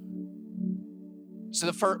fast.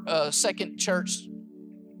 So the second church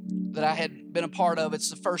that I had been a part of,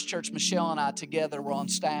 it's the first church Michelle and I together were on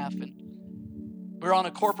staff. And We were on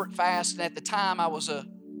a corporate fast, and at the time I was a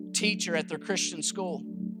teacher at their Christian school.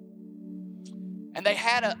 And they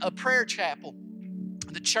had a prayer chapel.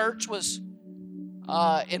 The church was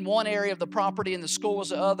in one area of the property, and the school was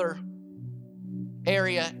the other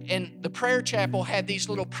area. And the prayer chapel had these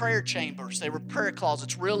little prayer chambers. They were prayer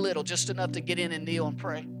closets, real little, just enough to get in and kneel and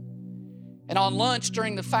pray. And on lunch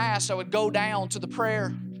during the fast, I would go down to the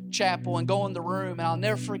prayer chapel and go in the room, and I'll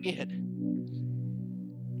never forget.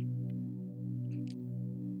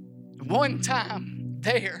 One time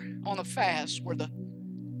there on a fast where the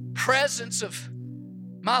presence of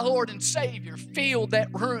my Lord and Savior filled that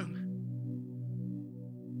room.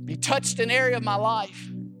 He touched an area of my life.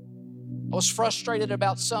 I was frustrated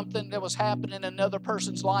about something that was happening in another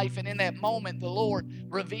person's life, and in that moment, the Lord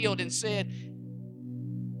revealed and said,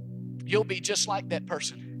 you'll be just like that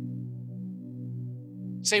person.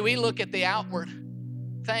 See, we look at the outward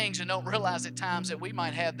things and don't realize at times that we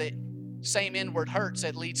might have the same inward hurts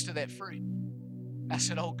that leads to that fruit. I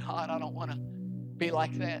said, oh God, I don't want to be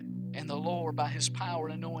like that. And the Lord, by His power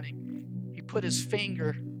and anointing, He put His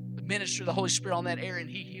finger, the ministry of the Holy Spirit, on that area, and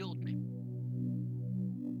He healed me.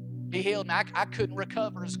 He healed me. I couldn't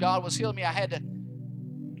recover as God was healing me. I had to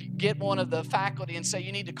get one of the faculty and say,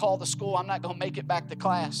 you need to call the school. I'm not going to make it back to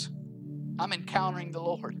class. I'm encountering the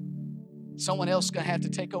Lord. Someone else is going to have to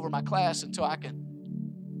take over my class until I can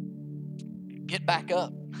get back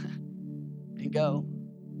up and go.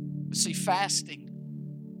 But see, fasting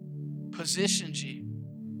positions you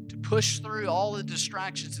to push through all the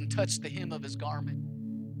distractions and touch the hem of His garment.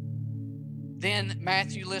 Then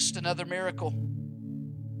Matthew lists another miracle.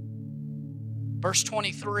 Verse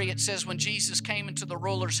 23, it says, when Jesus came into the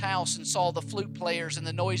ruler's house and saw the flute players and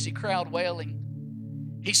the noisy crowd wailing,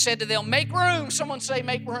 He said to them, make room. Someone say,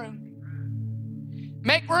 make room.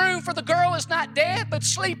 Make room, for the girl is not dead, but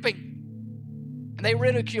sleeping. And they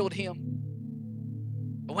ridiculed Him.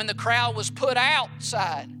 But when the crowd was put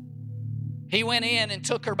outside, He went in and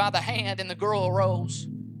took her by the hand, and the girl arose.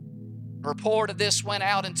 A report of this went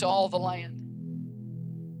out into all the land.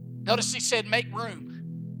 Notice He said, make room.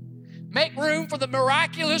 Make room for the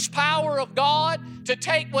miraculous power of God to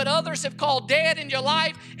take what others have called dead in your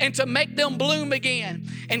life and to make them bloom again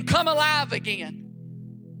and come alive again.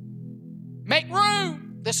 Make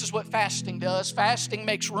room. This is what fasting does. Fasting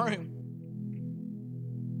makes room.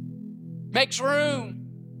 Makes room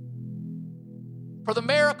for the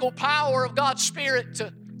miracle power of God's Spirit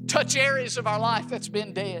to touch areas of our life that's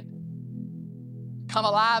been dead. Come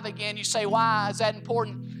alive again. You say, why is that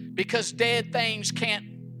important? Because dead things can't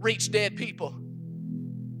reach dead people.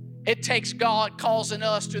 It takes God causing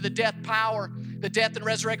us through the death power, the death and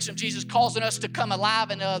resurrection of Jesus, causing us to come alive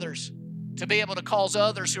in others, to be able to cause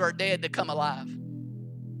others who are dead to come alive.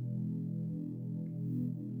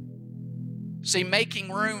 See,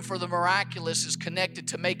 making room for the miraculous is connected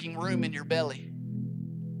to making room in your belly.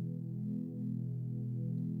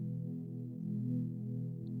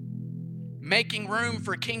 Making room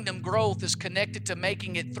for kingdom growth is connected to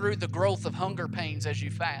making it through the growth of hunger pains as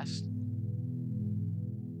you fast.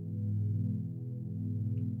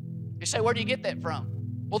 You say, where do you get that from?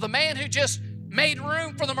 Well, the man who just made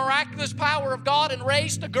room for the miraculous power of God and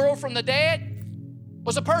raised a girl from the dead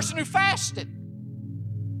was a person who fasted.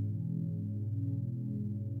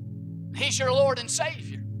 He's your Lord and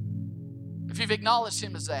Savior, if you've acknowledged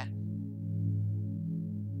Him as that.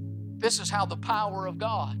 This is how the power of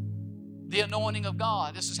God, the anointing of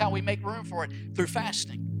God, this is how we make room for it, through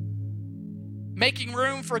fasting. Making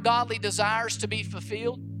room for godly desires to be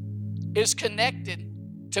fulfilled is connected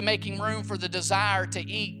to making room for the desire to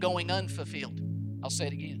eat going unfulfilled. I'll say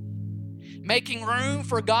it again. Making room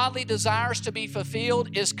for godly desires to be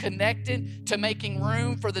fulfilled is connected to making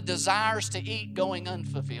room for the desires to eat going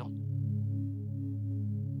unfulfilled.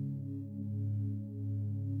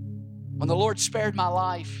 When the Lord spared my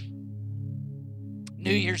life,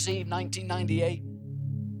 New Year's Eve, 1998,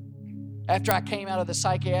 after I came out of the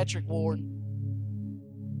psychiatric ward,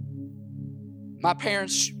 my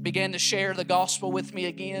parents began to share the gospel with me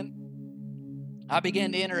again. I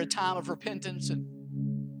began to enter a time of repentance and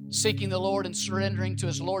seeking the Lord and surrendering to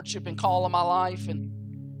His lordship and call on my life. And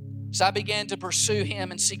as I began to pursue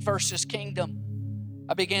Him and seek first His kingdom,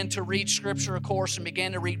 I began to read Scripture, of course, and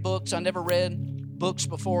began to read books. I never read books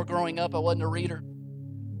before growing up. I wasn't a reader.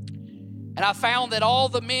 And I found that all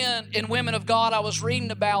the men and women of God I was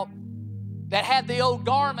reading about that had the old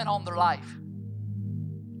garment on their life,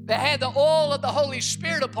 that had the oil of the Holy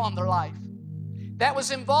Spirit upon their life, that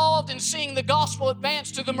was involved in seeing the gospel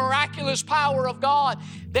advance to the miraculous power of God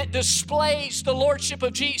that displays the lordship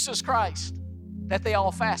of Jesus Christ, that they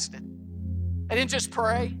all fasted. They didn't just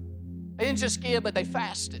pray. They didn't just give, but they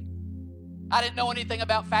fasted. I didn't know anything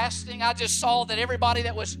about fasting. I just saw that everybody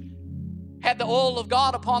that had the oil of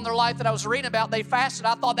God upon their life that I was reading about, they fasted.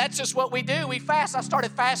 I thought that's just what we do. We fast. I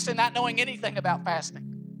started fasting not knowing anything about fasting.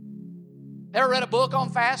 Never read a book on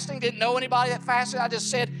fasting, didn't know anybody that fasted. I just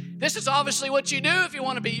said, this is obviously what you do if you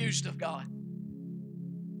want to be used of God.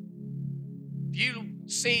 If you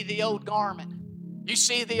see the old garment, you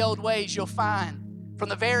see the old ways, you'll find from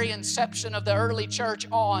the very inception of the early church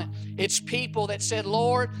on, it's people that said,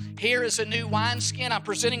 Lord, here is a new wineskin. I'm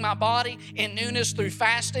presenting my body in newness through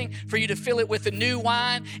fasting for you to fill it with a new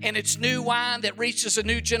wine. And it's new wine that reaches a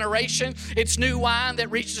new generation. It's new wine that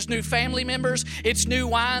reaches new family members. It's new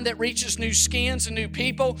wine that reaches new skins and new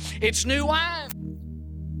people. It's new wine.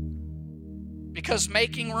 Because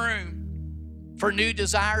making room for new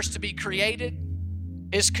desires to be created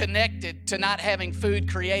is connected to not having food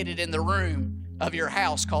created in the room of your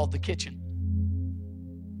house called the kitchen.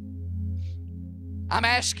 I'm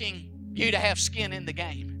asking you to have skin in the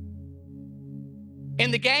game. In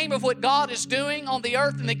the game of what God is doing on the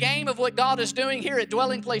earth, in the game of what God is doing here at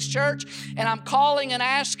Dwelling Place Church, and I'm calling and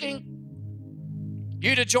asking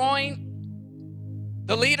you to join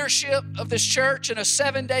the leadership of this church in a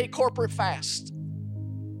 7-day corporate fast.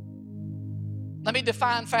 Let me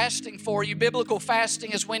define fasting for you. Biblical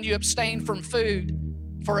fasting is when you abstain from food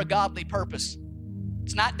for a godly purpose.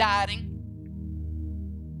 It's not dieting.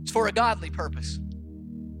 It's for a godly purpose.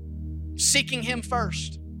 Seeking Him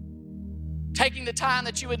first. Taking the time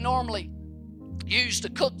that you would normally use to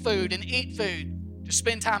cook food and eat food to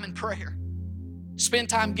spend time in prayer. Spend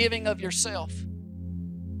time giving of yourself.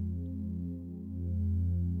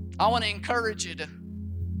 I want to encourage you to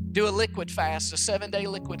do a liquid fast, a 7-day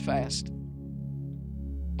liquid fast.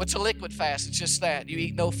 What's a liquid fast? It's just that. You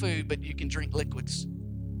eat no food, but you can drink liquids.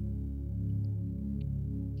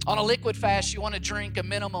 On a liquid fast, you want to drink a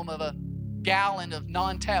minimum of a gallon of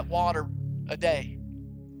non-tap water a day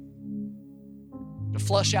to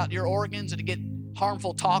flush out your organs and to get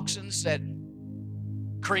harmful toxins that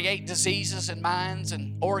create diseases in minds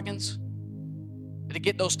and organs, and to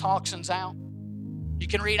get those toxins out. You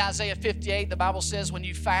can read Isaiah 58. The Bible says when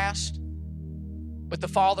you fast with the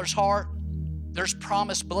Father's heart, there's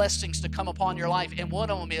promised blessings to come upon your life, and one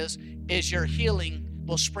of them is your healing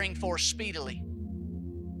will spring forth speedily.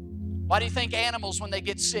 Why do you think animals, when they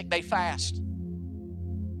get sick, they fast?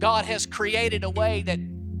 God has created a way that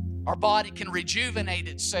our body can rejuvenate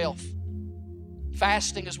itself.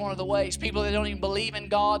 Fasting is one of the ways. People that don't even believe in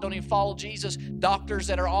God, don't even follow Jesus, doctors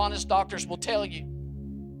that are honest, doctors will tell you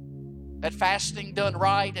that fasting done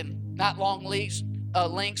right and not long links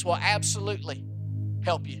will absolutely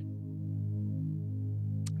help you.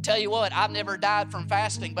 Tell you what, I've never died from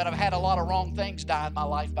fasting, but I've had a lot of wrong things die in my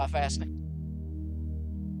life by fasting.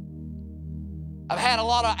 I've had a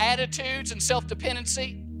lot of attitudes and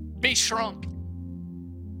self-dependency be shrunk.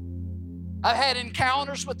 I've had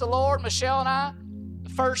encounters with the Lord, Michelle and I, the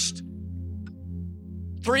first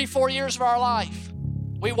 3-4 years of our life.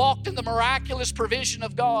 We walked in the miraculous provision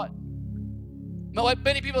of God. Now, what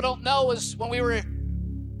many people don't know is when we were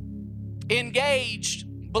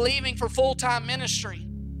engaged, believing for full-time ministry,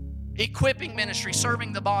 equipping ministry,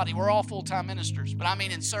 serving the body. We're all full-time ministers, but I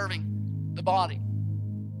mean in serving the body.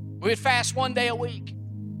 We would fast 1 day a week.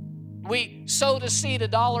 We sowed a seed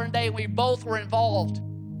 $1 a day. We both were involved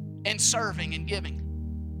in serving and giving.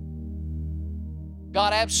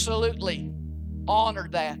 God absolutely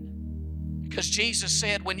honored that because Jesus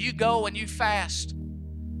said, when you go and you fast,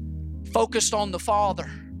 focused on the Father,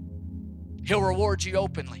 He'll reward you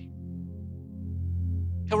openly.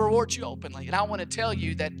 He'll reward you openly. And I want to tell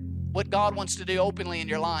you that what God wants to do openly in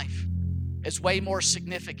your life is way more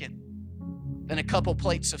significant than a couple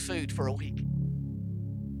plates of food for a week.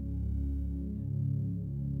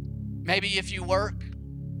 Maybe if you work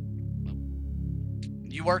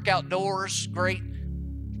outdoors, great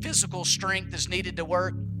physical strength is needed to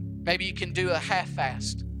work. Maybe you can do a half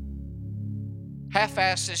fast. Half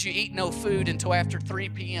fast is you eat no food until after 3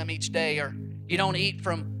 p.m. each day, or you don't eat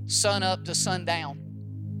from sun up to sundown.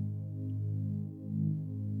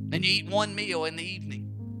 Then you eat one meal in the evening.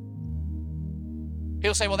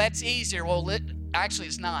 People say, well, that's easier. Well, actually,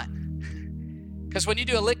 it's not. Because when you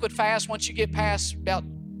do a liquid fast, once you get past about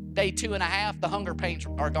day 2.5, the hunger pains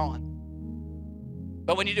are gone.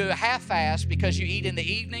 But when you do a half fast, because you eat in the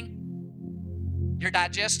evening, your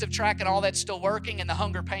digestive tract and all that's still working, and the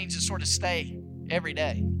hunger pains just sort of stay every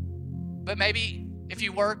day. But maybe if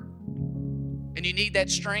you work and you need that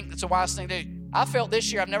strength, it's a wise thing to do. I felt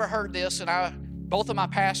this year, I've never heard this, and both of my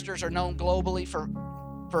pastors are known globally for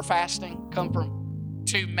fasting, come from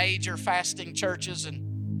 2 major fasting churches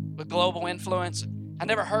and with global influence. I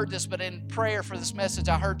never heard this, but in prayer for this message,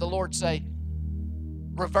 I heard the Lord say,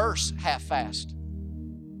 reverse half-fast.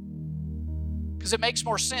 Because it makes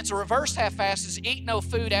more sense. A reverse half-fast is eat no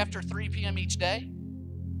food after 3 p.m. each day.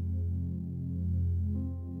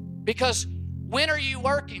 Because when are you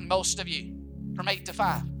working, most of you? From 8 to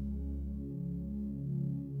 5.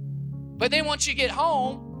 But then once you get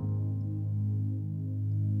home,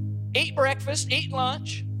 eat breakfast, eat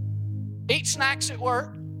lunch, eat snacks at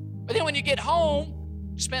work. But then when you get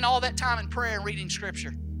home, spend all that time in prayer and reading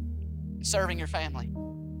scripture and serving your family.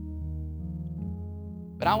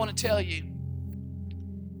 But I want to tell you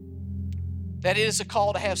that it is a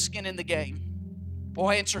call to have skin in the game.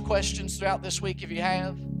 We'll answer questions throughout this week if you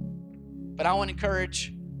have. But I want to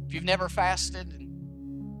encourage, if you've never fasted,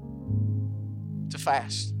 to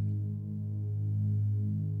fast.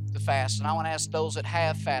 To fast. And I want to ask those that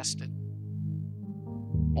have fasted,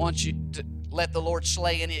 I want you to let the Lord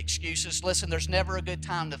slay any excuses. Listen, there's never a good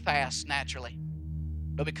time to fast naturally,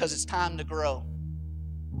 but because it's time to grow.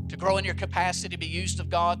 To grow in your capacity to be used of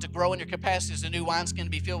God, to grow in your capacity as the new wineskin to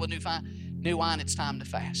be filled with new wine, it's time to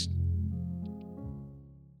fast.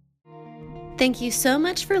 Thank you so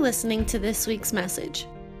much for listening to this week's message.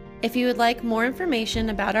 If you would like more information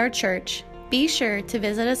about our church, be sure to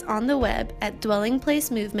visit us on the web at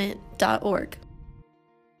dwellingplacemovement.org.